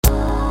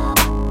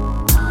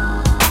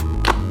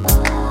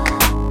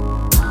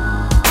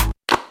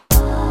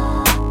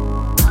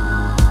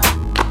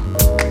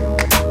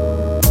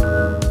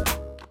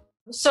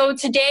So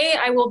today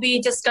I will be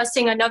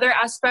discussing another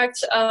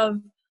aspect of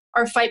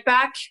our fight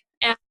back.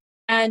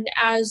 And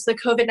as the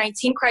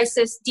COVID-19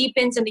 crisis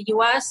deepens in the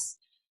US,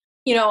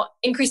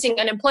 increasing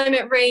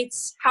unemployment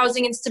rates,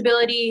 housing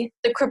instability,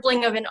 the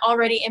crippling of an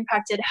already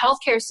impacted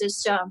healthcare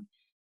system,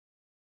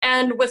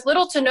 and with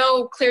little to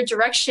no clear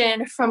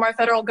direction from our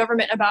federal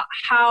government about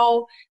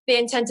how they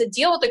intend to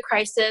deal with the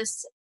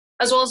crisis,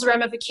 as well as the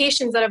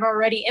ramifications that have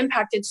already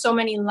impacted so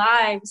many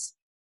lives,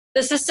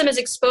 the system is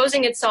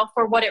exposing itself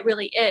for what it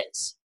really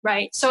is,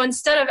 right? So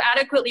instead of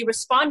adequately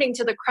responding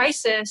to the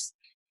crisis,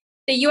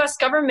 the US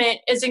government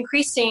is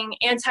increasing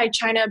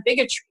anti-China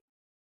bigotry.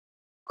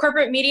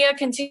 Corporate media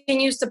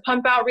continues to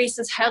pump out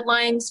racist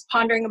headlines,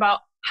 pondering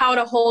about how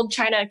to hold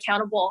China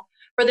accountable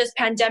for this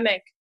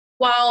pandemic,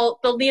 while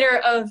the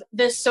leader of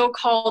this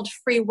so-called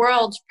free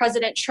world,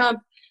 President Trump,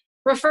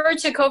 referred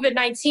to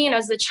COVID-19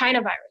 as the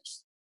China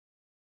virus.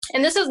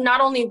 And this is not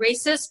only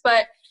racist,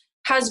 but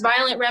has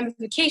violent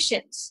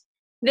ramifications.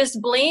 This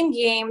blame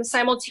game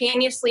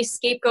simultaneously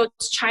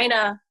scapegoats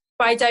China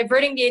by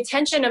diverting the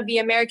attention of the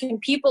American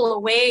people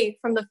away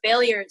from the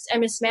failures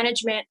and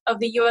mismanagement of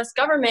the US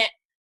government,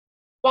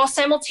 while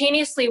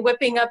simultaneously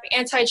whipping up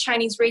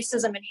anti-Chinese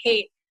racism and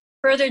hate,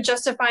 further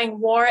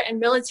justifying war and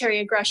military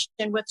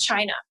aggression with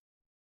China.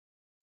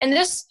 And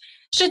this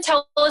should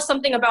tell us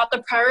something about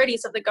the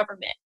priorities of the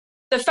government.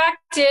 The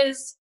fact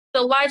is,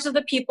 the lives of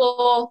the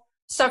people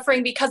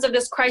suffering because of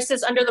this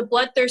crisis under the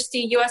bloodthirsty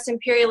US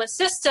imperialist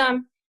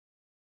system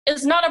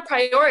is not a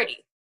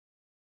priority.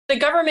 The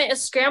government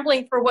is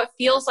scrambling for what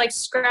feels like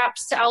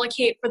scraps to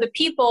allocate for the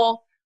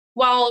people,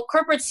 while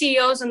corporate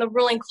CEOs and the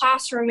ruling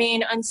class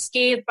remain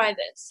unscathed by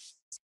this.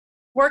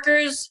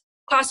 Workers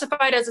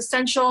classified as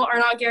essential are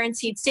not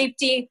guaranteed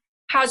safety,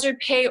 hazard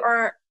pay,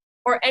 or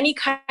any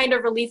kind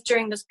of relief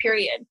during this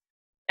period.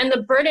 And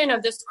the burden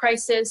of this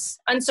crisis,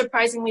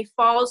 unsurprisingly,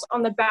 falls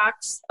on the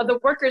backs of the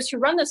workers who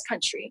run this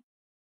country.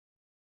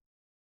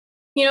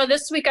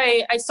 This week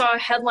I saw a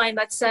headline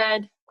that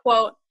said,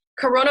 quote,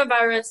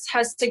 "Coronavirus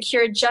has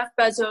secured Jeff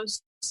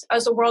Bezos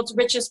as the world's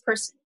richest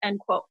person,"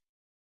 end quote.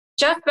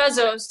 Jeff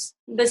Bezos,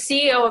 the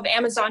CEO of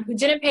Amazon, who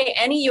didn't pay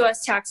any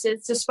US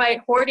taxes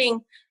despite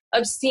hoarding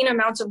obscene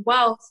amounts of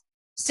wealth,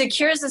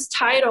 secures this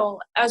title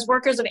as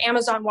workers of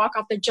Amazon walk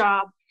off the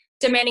job,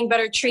 demanding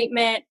better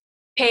treatment,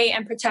 pay,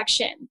 and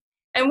protection.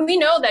 And we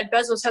know that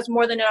Bezos has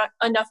more than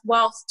enough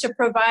wealth to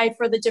provide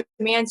for the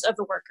demands of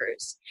the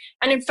workers.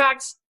 And in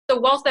fact, the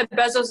wealth that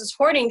Bezos is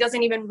hoarding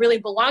doesn't even really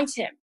belong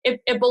to him.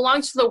 It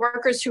belongs to the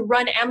workers who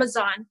run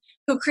Amazon,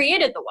 who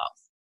created the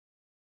wealth.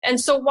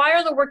 And so why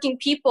are the working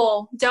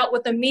people dealt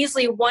with a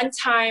measly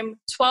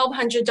one-time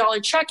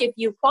 $1,200 check if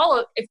you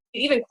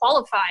even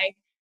qualify,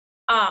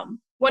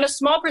 when a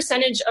small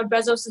percentage of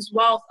Bezos'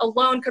 wealth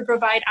alone could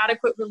provide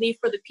adequate relief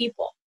for the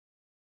people?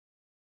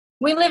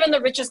 We live in the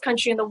richest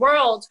country in the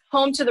world,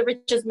 home to the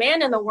richest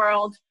man in the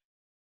world,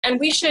 and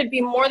we should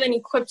be more than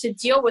equipped to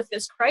deal with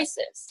this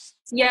crisis.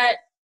 Yet,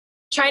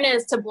 China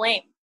is to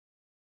blame.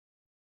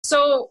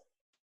 So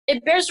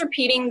it bears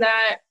repeating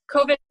that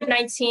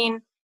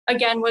COVID-19,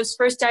 again, was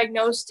first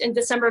diagnosed in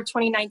December of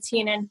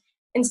 2019, and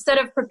instead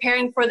of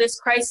preparing for this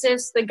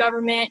crisis, the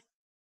government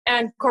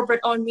and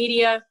corporate-owned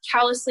media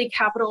callously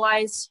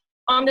capitalized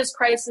on this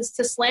crisis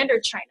to slander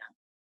China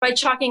by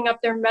chalking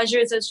up their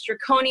measures as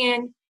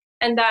draconian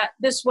and that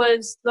this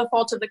was the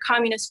fault of the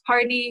Communist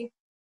Party.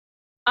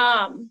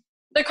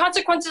 The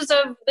consequences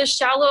of the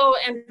shallow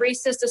and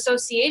racist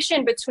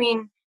association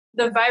between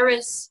the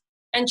virus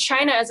and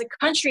China as a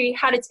country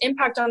had its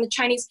impact on the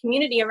Chinese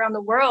community around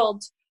the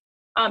world,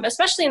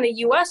 especially in the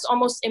US,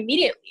 almost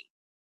immediately.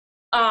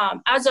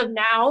 As of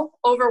now,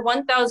 over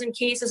 1,000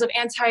 cases of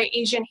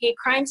anti-Asian hate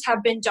crimes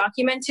have been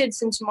documented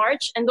since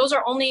March, and those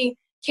are only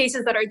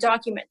cases that are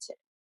documented.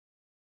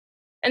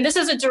 And this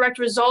is a direct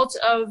result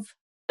of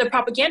the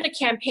propaganda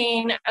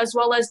campaign, as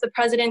well as the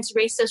president's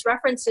racist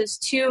references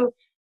to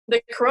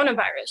the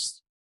coronavirus.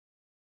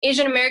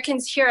 Asian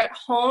Americans here at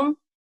home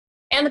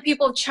and the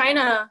people of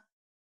China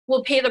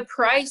will pay the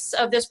price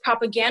of this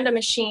propaganda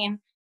machine,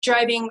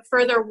 driving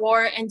further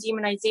war and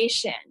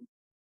demonization.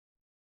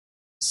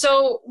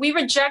 So we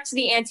reject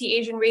the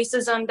anti-Asian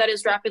racism that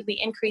is rapidly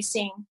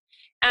increasing.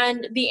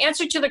 And the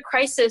answer to the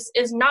crisis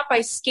is not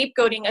by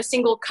scapegoating a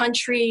single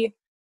country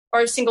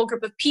or a single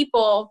group of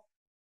people.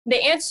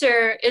 The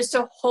answer is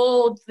to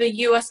hold the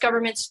US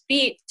government's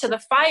feet to the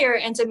fire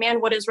and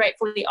demand what is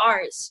rightfully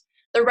ours: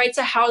 the right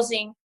to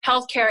housing,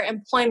 healthcare,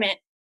 employment.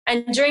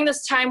 And during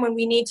this time when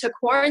we need to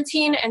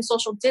quarantine and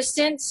social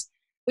distance,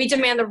 we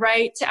demand the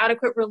right to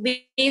adequate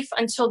relief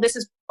until this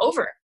is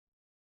over.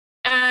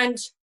 And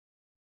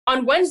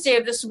on Wednesday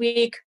of this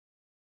week,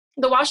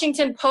 the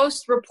Washington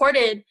Post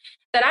reported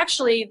that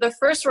actually the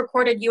first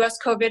recorded US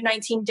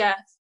COVID-19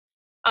 death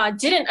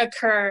didn't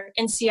occur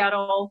in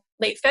Seattle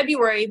late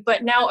February,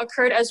 but now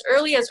occurred as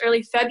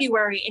early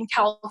February in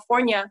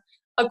California,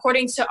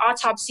 according to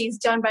autopsies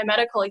done by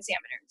medical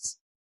examiners.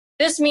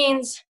 This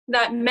means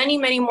that many,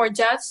 many more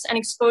deaths and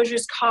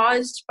exposures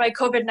caused by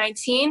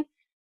COVID-19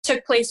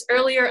 took place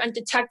earlier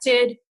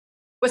undetected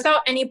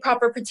without any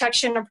proper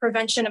protection or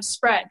prevention of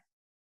spread.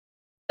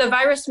 the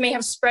virus may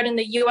have spread in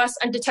the US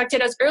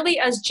undetected as early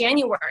as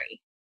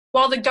January,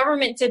 while the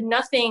government did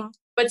nothing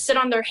but sit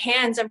on their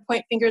hands and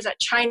point fingers at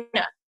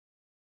China.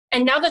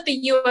 And now that the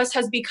US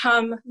has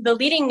become the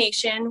leading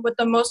nation with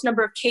the most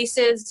number of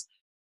cases,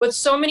 with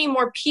so many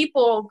more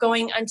people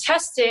going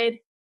untested,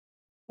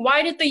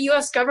 why did the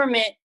US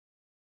government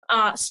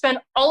spend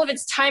all of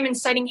its time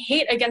inciting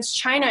hate against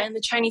China and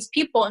the Chinese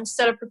people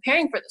instead of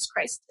preparing for this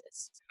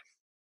crisis?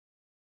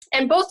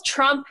 And both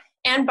Trump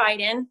and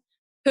Biden,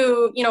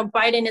 who,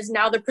 Biden is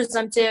now the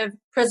presumptive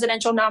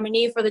presidential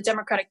nominee for the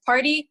Democratic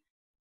Party,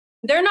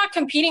 they're not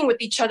competing with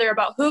each other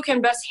about who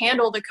can best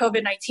handle the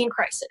COVID-19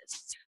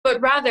 crisis, but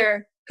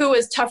rather who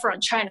is tougher on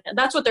China.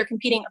 That's what they're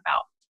competing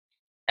about.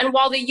 And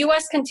while the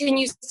US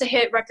continues to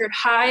hit record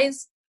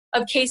highs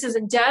of cases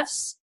and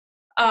deaths,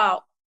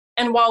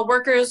 and while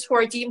workers who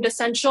are deemed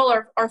essential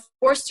are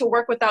forced to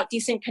work without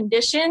decent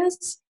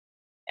conditions,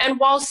 and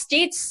while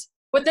states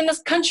within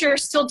this country are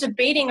still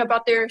debating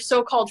about their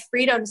so-called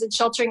freedoms and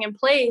sheltering in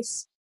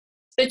place,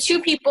 the two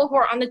people who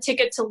are on the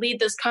ticket to lead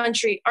this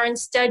country are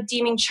instead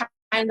deeming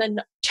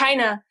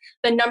China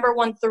the number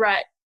one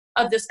threat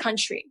of this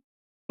country,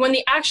 when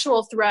the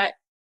actual threat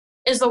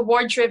is the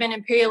war-driven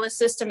imperialist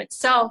system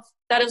itself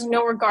that has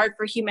no regard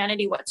for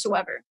humanity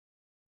whatsoever.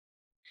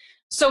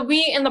 So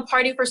we in the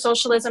Party for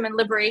Socialism and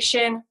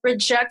Liberation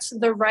reject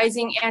the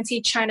rising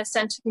anti-China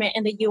sentiment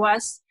in the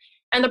US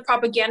and the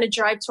propaganda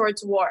drive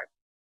towards war.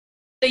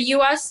 The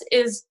US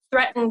is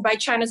threatened by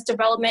China's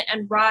development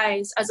and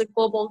rise as a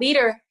global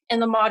leader in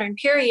the modern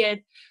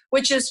period,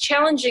 which is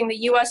challenging the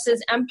US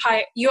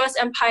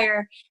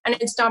empire and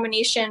its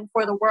domination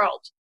for the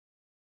world.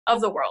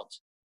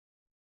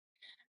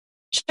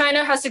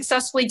 China has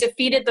successfully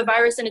defeated the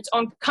virus in its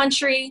own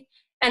country,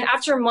 and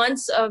after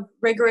months of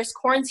rigorous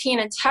quarantine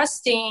and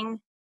testing,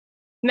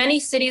 many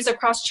cities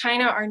across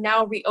China are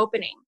now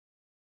reopening.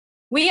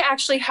 We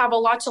actually have a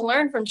lot to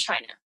learn from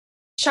China.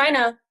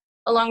 China,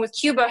 along with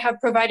Cuba, have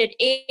provided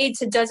aid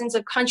to dozens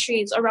of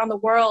countries around the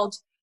world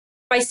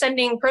by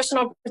sending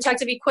personal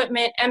protective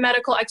equipment and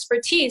medical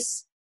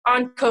expertise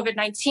on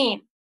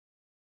COVID-19.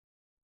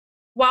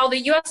 While the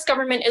US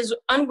government is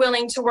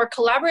unwilling to work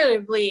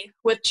collaboratively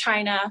with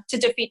China to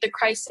defeat the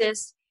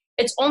crisis,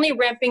 it's only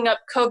ramping up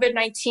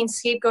COVID-19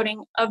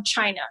 scapegoating of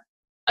China.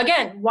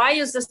 Again, why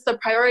is this the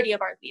priority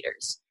of our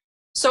leaders?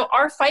 So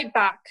our fight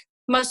back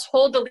must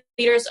hold the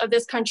leaders of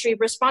this country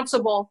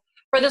responsible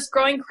for this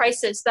growing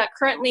crisis that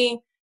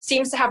currently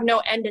seems to have no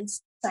end in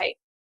sight.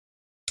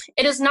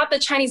 It is not the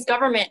Chinese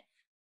government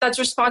that's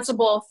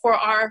responsible for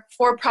our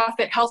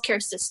for-profit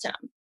healthcare system,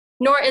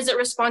 nor is it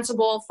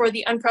responsible for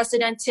the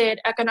unprecedented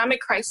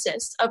economic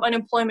crisis of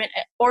unemployment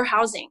or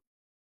housing.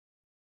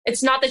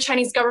 It's not the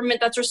Chinese government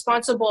that's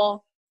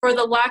responsible for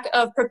the lack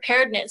of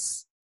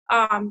preparedness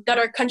that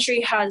our country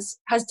has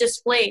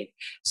displayed.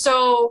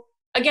 So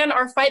again,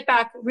 our fight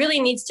back really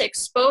needs to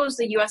expose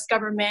the US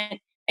government,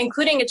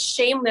 including its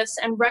shameless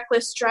and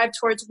reckless drive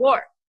towards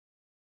war.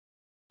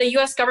 The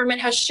US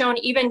government has shown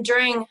even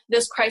during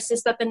this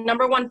crisis that the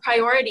number one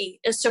priority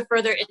is to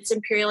further its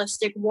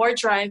imperialistic war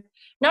drive,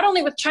 not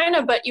only with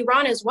China, but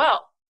Iran as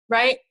well,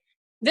 right?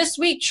 This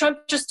week, Trump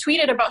just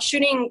tweeted about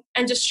shooting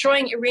and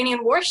destroying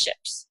Iranian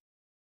warships.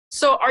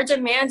 So our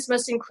demands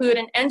must include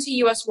an end to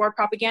US war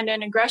propaganda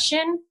and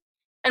aggression.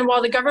 And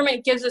while the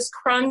government gives us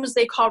crumbs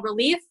they call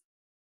relief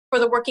for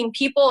the working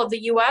people of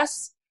the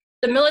US,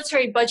 the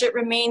military budget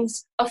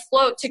remains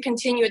afloat to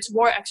continue its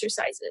war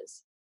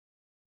exercises.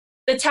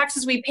 The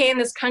taxes we pay in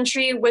this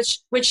country,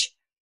 which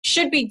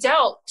should be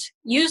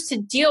used to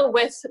deal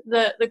with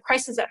the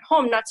crisis at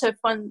home, not to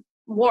fund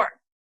war.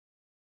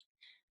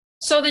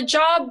 So the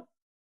job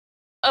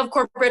of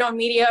corporate-owned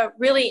media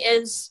really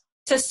is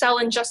to sell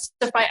and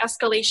justify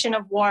escalation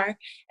of war.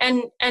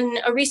 And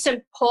a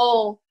recent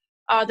poll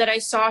that I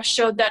saw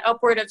showed that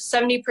upward of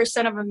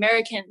 70% of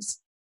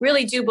Americans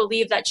really do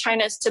believe that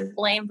China is to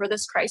blame for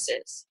this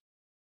crisis.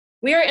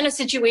 We are in a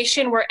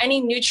situation where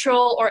any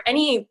neutral or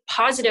any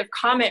positive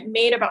comment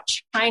made about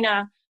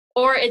China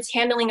or its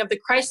handling of the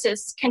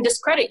crisis can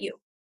discredit you.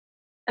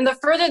 And the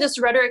further this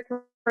rhetoric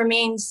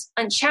remains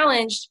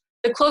unchallenged,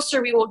 the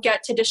closer we will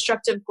get to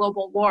destructive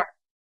global war.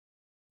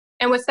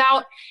 And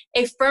without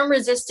a firm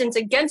resistance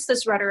against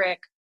this rhetoric,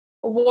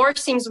 war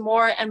seems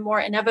more and more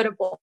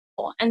inevitable.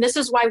 And this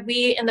is why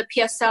we in the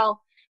PSL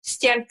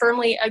stand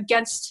firmly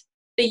against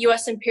the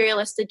US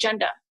imperialist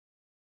agenda.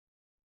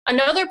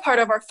 Another part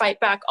of our fight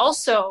back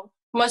also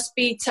must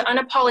be to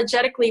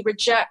unapologetically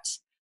reject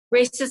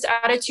racist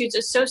attitudes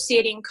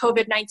associating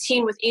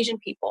COVID-19 with Asian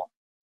people.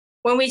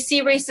 When we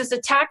see racist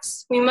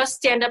attacks, we must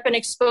stand up and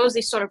expose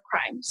these sort of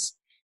crimes.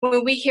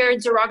 When we hear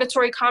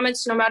derogatory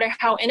comments, no matter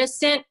how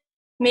innocent,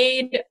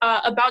 made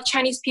about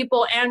Chinese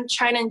people and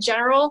China in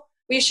general,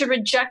 we should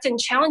reject and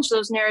challenge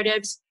those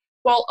narratives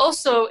while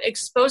also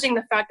exposing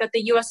the fact that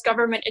the US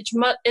government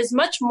is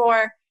much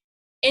more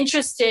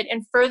interested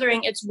in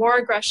furthering its war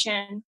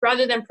aggression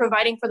rather than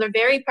providing for the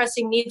very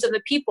pressing needs of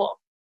the people.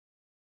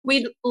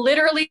 We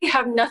literally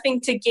have nothing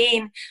to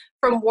gain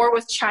from war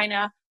with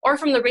China or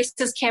from the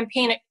racist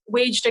campaign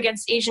waged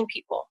against Asian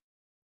people.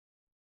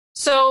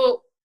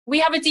 So we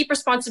have a deep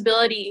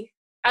responsibility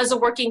as a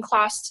working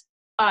class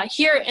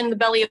here in the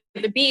belly of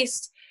the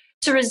beast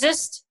to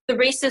resist the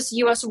racist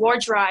US war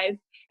drive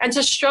and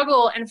to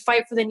struggle and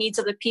fight for the needs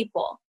of the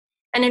people.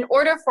 And in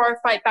order for our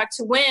fight back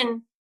to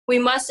win, we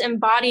must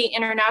embody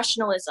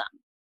internationalism.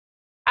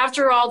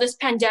 After all, this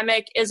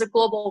pandemic is a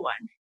global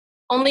one.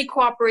 Only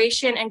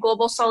cooperation and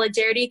global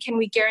solidarity can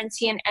we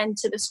guarantee an end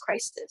to this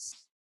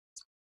crisis.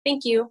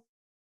 Thank you.